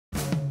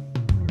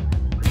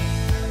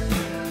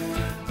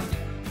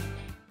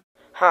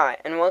Hi,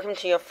 and welcome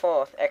to your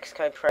fourth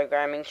Xcode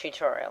programming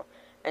tutorial,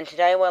 and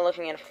today we're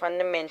looking at a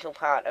fundamental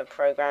part of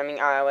programming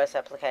iOS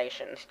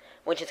applications,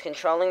 which is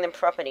controlling the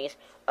properties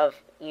of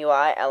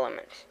UI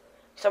elements.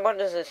 So what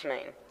does this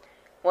mean?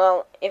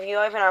 Well, if you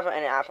open up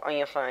an app on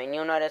your phone,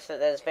 you'll notice that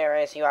there's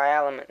various UI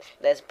elements.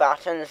 There's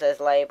buttons,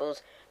 there's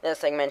labels, there's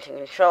segmenting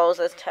controls,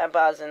 there's tab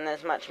bars, and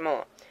there's much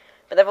more.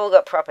 But they've all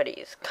got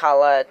properties: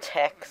 color,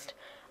 text.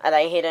 Are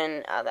they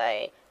hidden? Are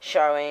they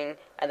showing?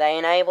 Are they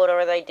enabled or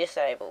are they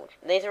disabled?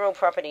 These are all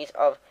properties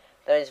of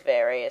those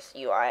various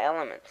UI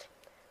elements.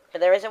 But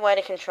there is a way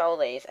to control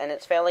these, and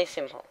it's fairly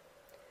simple.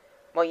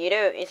 What you do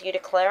is you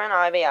declare an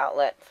IB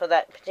outlet for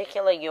that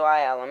particular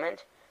UI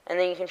element, and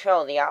then you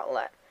control the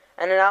outlet.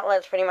 And an outlet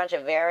is pretty much a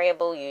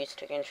variable used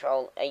to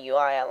control a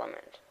UI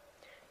element.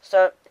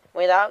 So,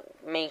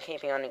 without me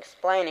keeping on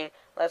explaining,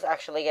 let's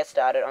actually get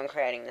started on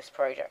creating this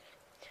project.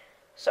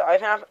 So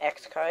open up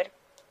Xcode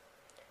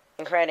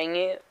and create a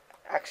new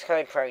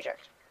Xcode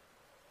project.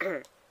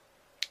 We're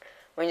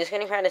just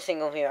going to create a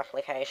single view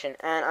application,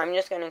 and I'm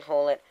just going to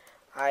call it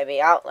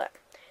IBOutlet.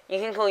 You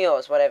can call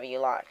yours whatever you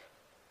like.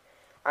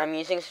 I'm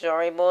using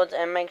storyboards,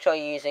 and make sure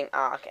you're using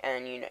Arc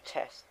and unit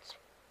tests.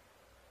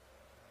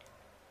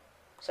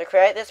 So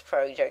create this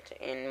project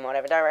in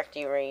whatever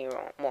directory you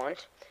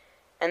want,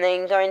 and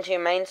then go into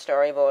your main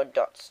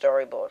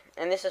storyboard.storyboard,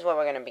 and this is where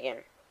we're going to begin.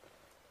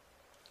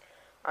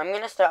 I'm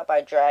going to start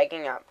by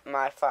dragging up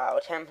my file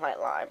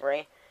template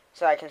library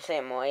so I can see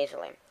it more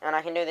easily, and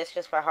I can do this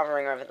just by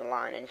hovering over the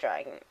line and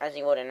dragging, as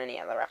you would in any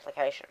other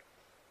application.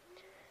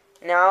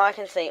 Now I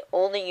can see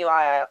all the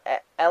UI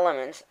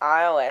elements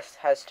iOS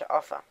has to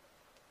offer.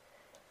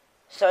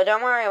 So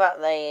don't worry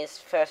about these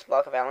first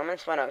block of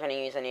elements. We're not going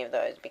to use any of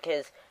those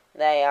because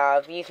they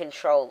are view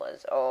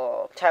controllers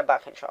or tab bar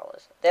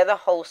controllers. They're the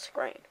whole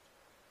screen.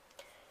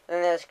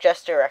 Then there's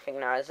gesture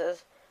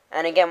recognizers,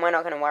 and again we're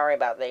not going to worry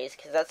about these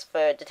because that's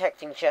for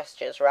detecting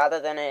gestures rather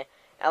than an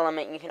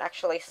element you can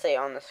actually see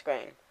on the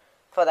screen.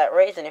 For that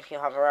reason, if you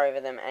hover over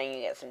them and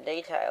you get some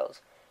details,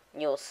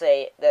 you'll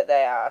see that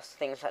they are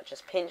things such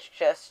as pinch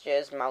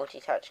gestures,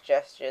 multi-touch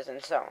gestures,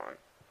 and so on.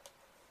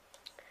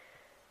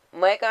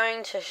 We're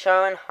going to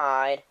show and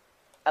hide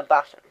a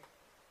button.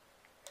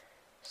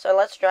 So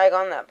let's drag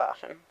on that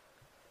button,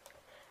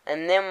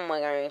 and then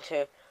we're going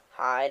to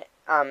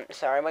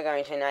we're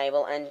going to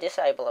enable and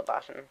disable a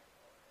button.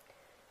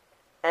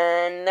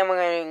 And then we're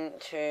going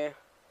to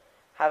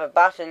have a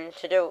button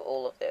to do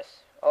all of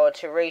this, or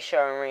to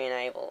re-show and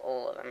re-enable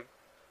all of them.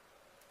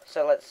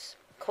 So let's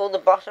call the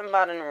bottom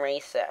button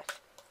reset.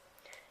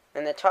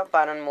 Then the top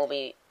button will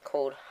be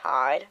called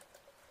hide,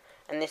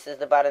 and this is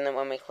the button that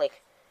when we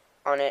click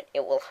on it,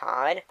 it will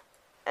hide.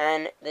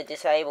 And the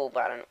disable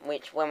button,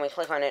 which when we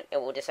click on it,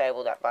 it will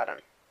disable that button.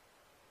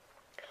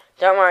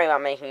 Don't worry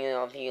about making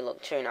your view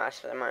look too nice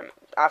for the moment.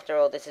 After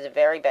all, this is a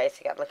very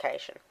basic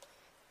application.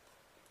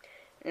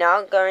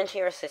 Now go into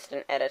your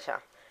assistant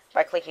editor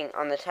by clicking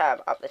on the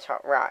tab up the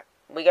top right.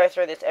 We go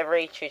through this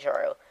every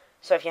tutorial,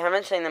 so if you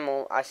haven't seen them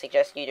all, I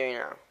suggest you do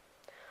now.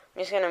 I'm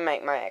just going to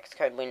make my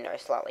Xcode window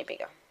slightly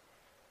bigger.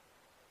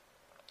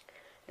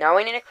 Now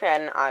we need to create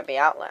an IB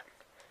outlet.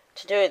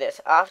 To do this,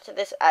 after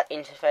this at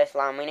interface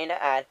line, we need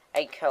to add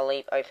a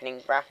curly opening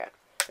bracket.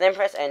 Then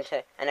press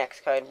enter, and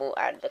Xcode will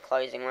add the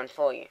closing one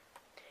for you.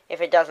 If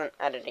it doesn't,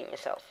 add it in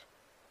yourself.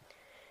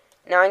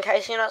 Now in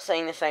case you're not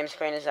seeing the same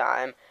screen as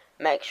I am,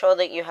 make sure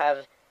that you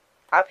have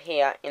up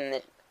here in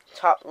the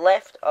top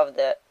left of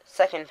the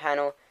second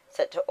panel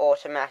set to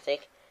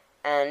automatic,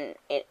 and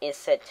it is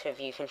set to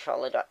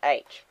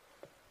viewcontroller.h,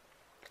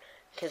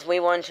 because we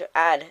want to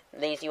add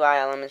these UI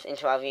elements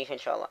into our view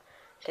controller,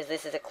 because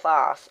this is a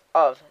class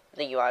of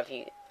the UI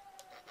view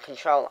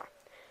controller.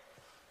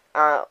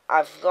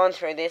 I've gone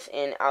through this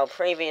in our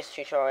previous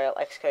tutorial,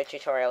 Xcode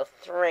tutorial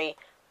 3,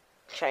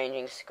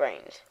 changing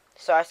screens.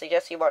 So I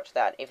suggest you watch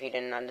that if you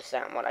didn't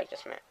understand what I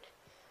just meant.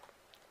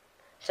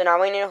 So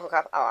now we need to hook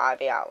up our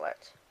IB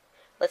outlet.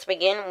 Let's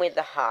begin with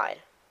the hide.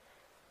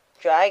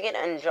 Drag it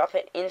and drop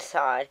it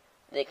inside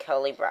the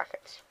curly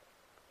brackets.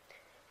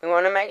 We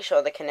want to make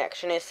sure the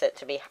connection is set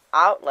to be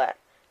outlet,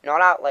 not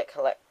outlet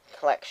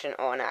collection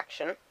or an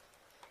action.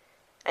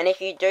 And if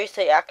you do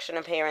see action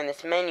appear in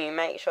this menu,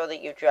 make sure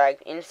that you've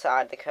dragged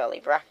inside the curly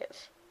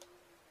brackets.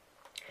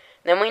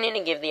 Then we need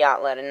to give the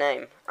outlet a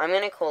name. I'm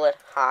going to call it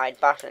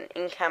hide button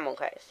in camel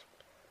case.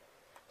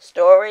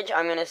 Storage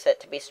I'm going to set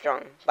to be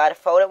strong. By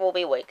default it will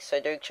be weak, so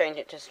do change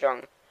it to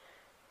strong.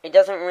 It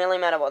doesn't really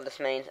matter what this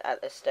means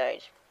at this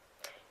stage.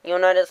 You'll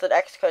notice that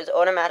Xcode's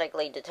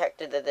automatically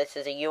detected that this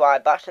is a UI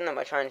button that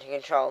we're trying to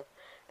control,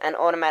 and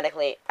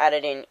automatically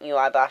added in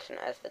UI button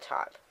as the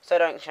type. So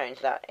don't change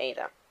that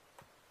either.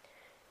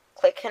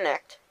 Click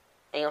connect,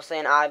 and you'll see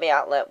an IB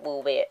outlet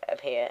will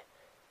appear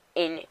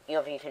in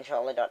your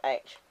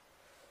viewcontroller.h.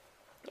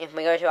 If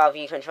we go to our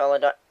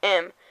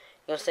viewcontroller.m,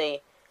 you'll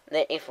see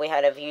that if we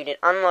had a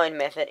viewDidUnload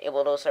method, it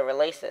would also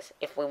release this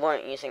if we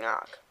weren't using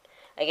Arc.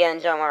 Again,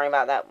 don't worry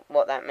about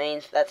what that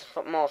means. That's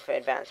more for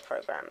advanced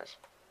programmers.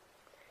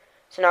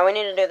 So now we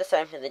need to do the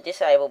same for the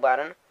disable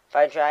button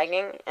by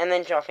dragging and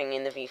then dropping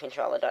in the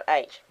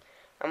viewcontroller.h.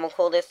 and we'll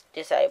call this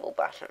disable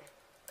button.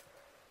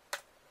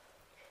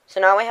 So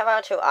now we have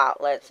our two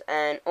outlets,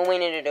 and all we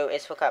need to do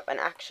is hook up an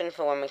action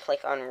for when we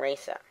click on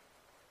reset.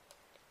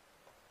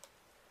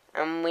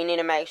 And we need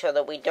to make sure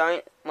that we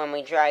don't, when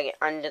we drag it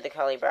under the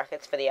curly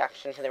brackets for the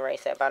action for the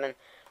reset button,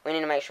 we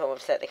need to make sure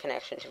we've set the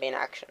connection to be an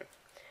action.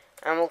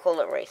 And we'll call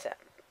it reset.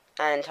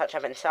 And touch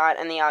up inside,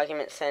 and the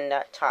argument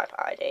sender type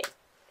ID.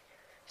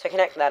 So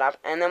connect that up,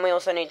 and then we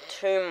also need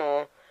two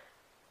more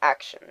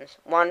actions.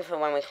 One for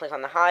when we click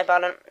on the hide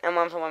button, and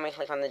one for when we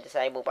click on the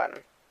disable button.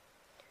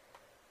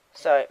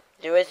 So,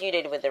 do as you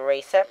did with the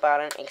reset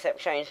button, except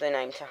change the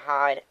name to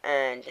hide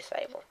and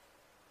disable.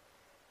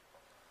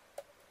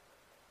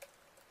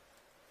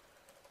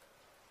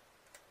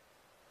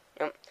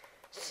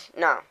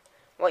 Now,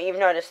 what you've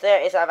noticed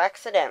there is I've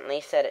accidentally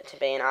set it to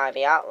be an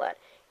IBOutlet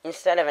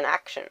instead of an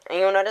action. And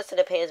you'll notice it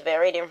appears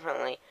very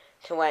differently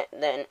to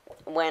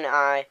when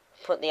I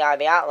put the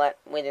IBOutlet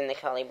within the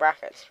curly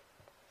brackets.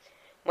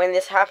 When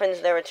this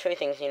happens, there are two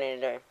things you need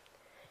to do.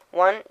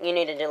 One, you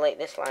need to delete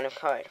this line of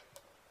code.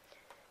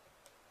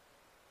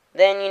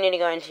 Then you need to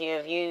go into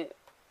your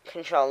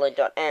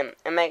viewcontroller.m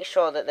and make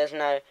sure that there's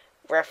no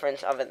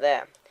reference of it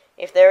there.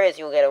 If there is,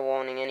 you'll get a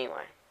warning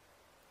anyway.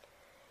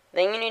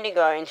 Then you need to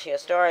go into your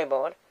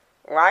storyboard,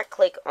 right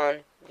click on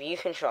View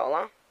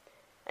Controller,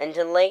 and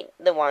delete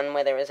the one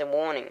where there is a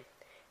warning.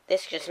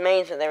 This just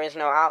means that there is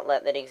no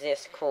outlet that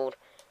exists called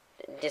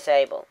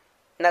disable.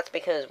 And that's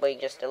because we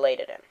just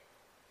deleted it.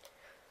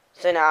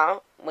 So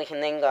now, we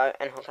can then go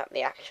and hook up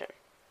the action.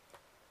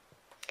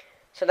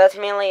 So that's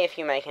merely if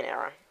you make an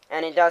error.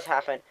 And it does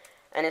happen,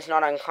 and it's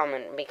not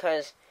uncommon,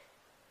 because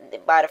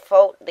by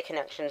default, the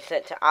connection is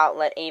set to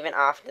outlet even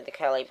after the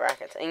curly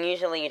brackets, and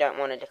usually you don't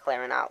want to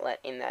declare an outlet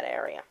in that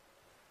area.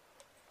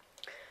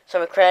 So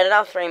we've created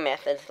our three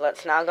methods.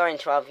 Let's now go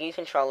into our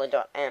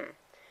viewcontroller.m,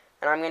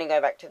 and I'm going to go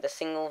back to the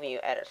single view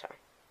editor.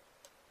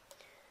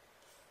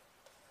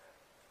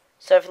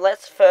 So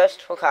let's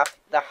first hook up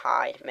the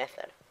hide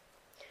method.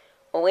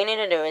 All we need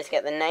to do is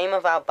get the name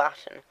of our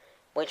button,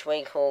 which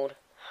we called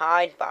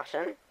hide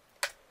button,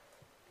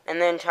 and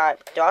then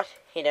type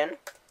 .hidden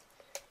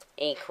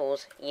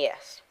equals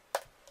yes.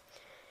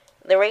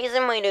 The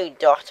reason we do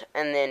dot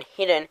and then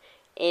hidden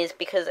is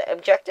because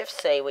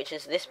Objective-C, which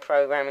is this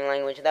programming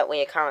language that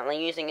we are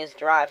currently using, is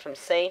derived from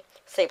C,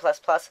 C++,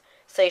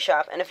 C#,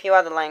 and a few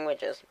other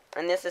languages,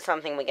 and this is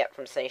something we get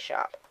from C#.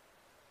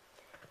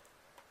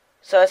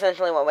 So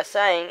essentially what we're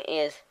saying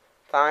is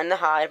find the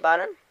hide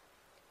button,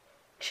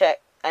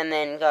 check, and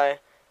then go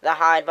the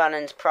hide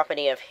button's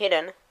property of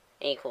hidden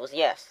equals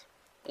yes.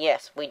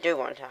 Yes, we do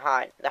want to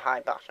hide the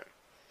hide button.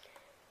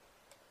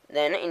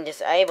 Then in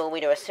disable,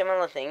 we do a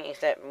similar thing,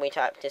 except we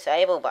type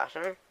disable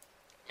button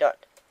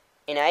dot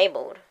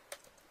enabled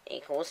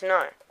equals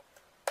no.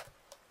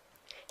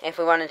 If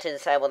we wanted to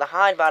disable the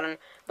hide button,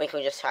 we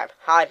could just type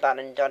hide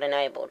button dot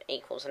enabled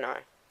equals no.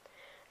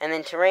 And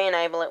then to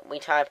re-enable it, we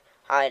type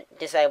hide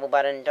disable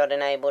button dot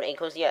enabled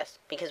equals yes,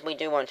 because we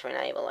do want to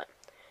enable it.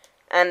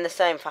 And the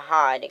same for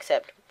hide,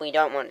 except we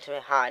don't want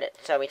to hide it,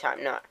 so we type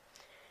no.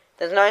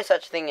 There's no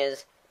such thing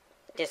as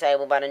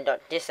disable button dot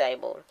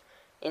disabled.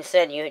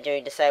 Instead, you do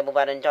disable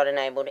button dot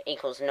enabled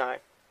equals no.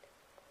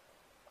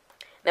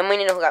 Then we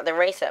need to hook up the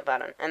reset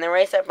button, and the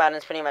reset button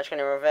is pretty much going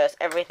to reverse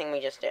everything we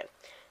just did.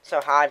 So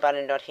hide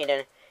button dot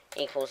hidden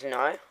equals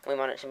no. We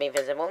want it to be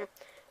visible,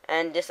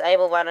 and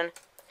disable button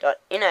dot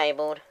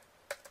enabled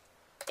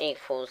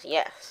equals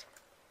yes.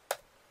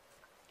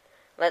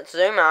 Let's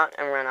zoom out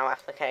and run our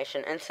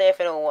application and see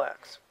if it all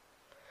works.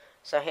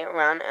 So hit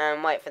run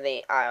and wait for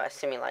the iOS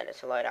simulator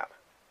to load up.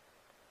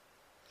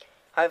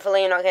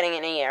 Hopefully you're not getting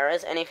any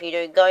errors, and if you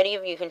do, go to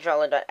your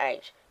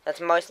viewcontroller.h.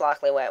 That's most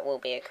likely where it will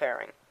be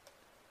occurring.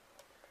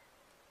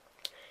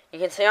 You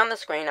can see on the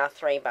screen our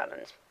three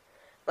buttons.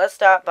 Let's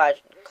start by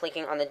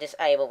clicking on the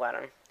disable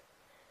button.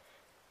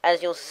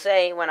 As you'll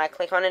see, when I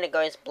click on it, it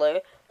goes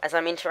blue as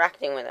I'm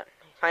interacting with it.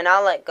 If I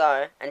now let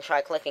go and try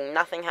clicking,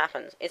 nothing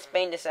happens. It's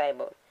been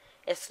disabled.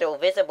 It's still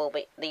visible,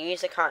 but the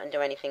user can't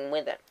do anything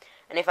with it.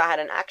 And if I had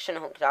an action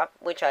hooked up,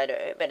 which I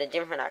do, but a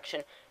different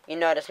action, you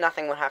notice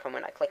nothing would happen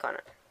when I click on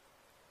it.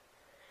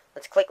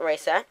 Let's click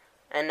reset,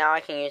 and now I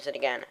can use it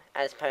again,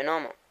 as per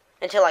normal,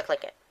 until I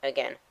click it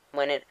again,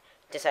 when it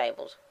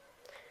disables.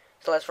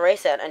 So let's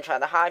reset and try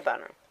the hide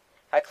button.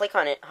 If I click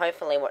on it,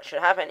 hopefully what should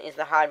happen is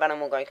the hide button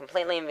will go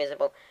completely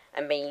invisible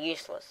and be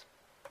useless.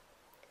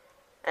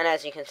 And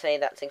as you can see,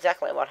 that's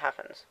exactly what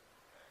happens.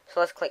 So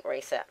let's click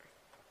reset.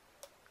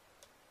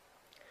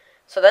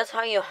 So that's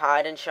how you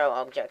hide and show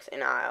objects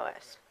in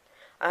iOS.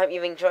 I hope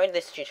you've enjoyed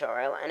this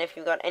tutorial, and if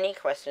you've got any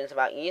questions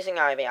about using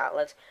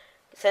IBOutlets,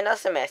 send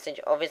us a message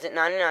or visit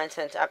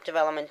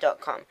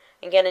 99centsappdevelopment.com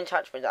and get in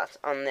touch with us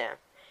on there.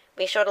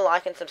 Be sure to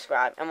like and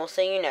subscribe, and we'll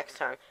see you next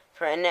time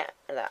for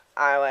another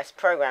iOS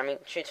programming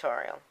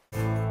tutorial.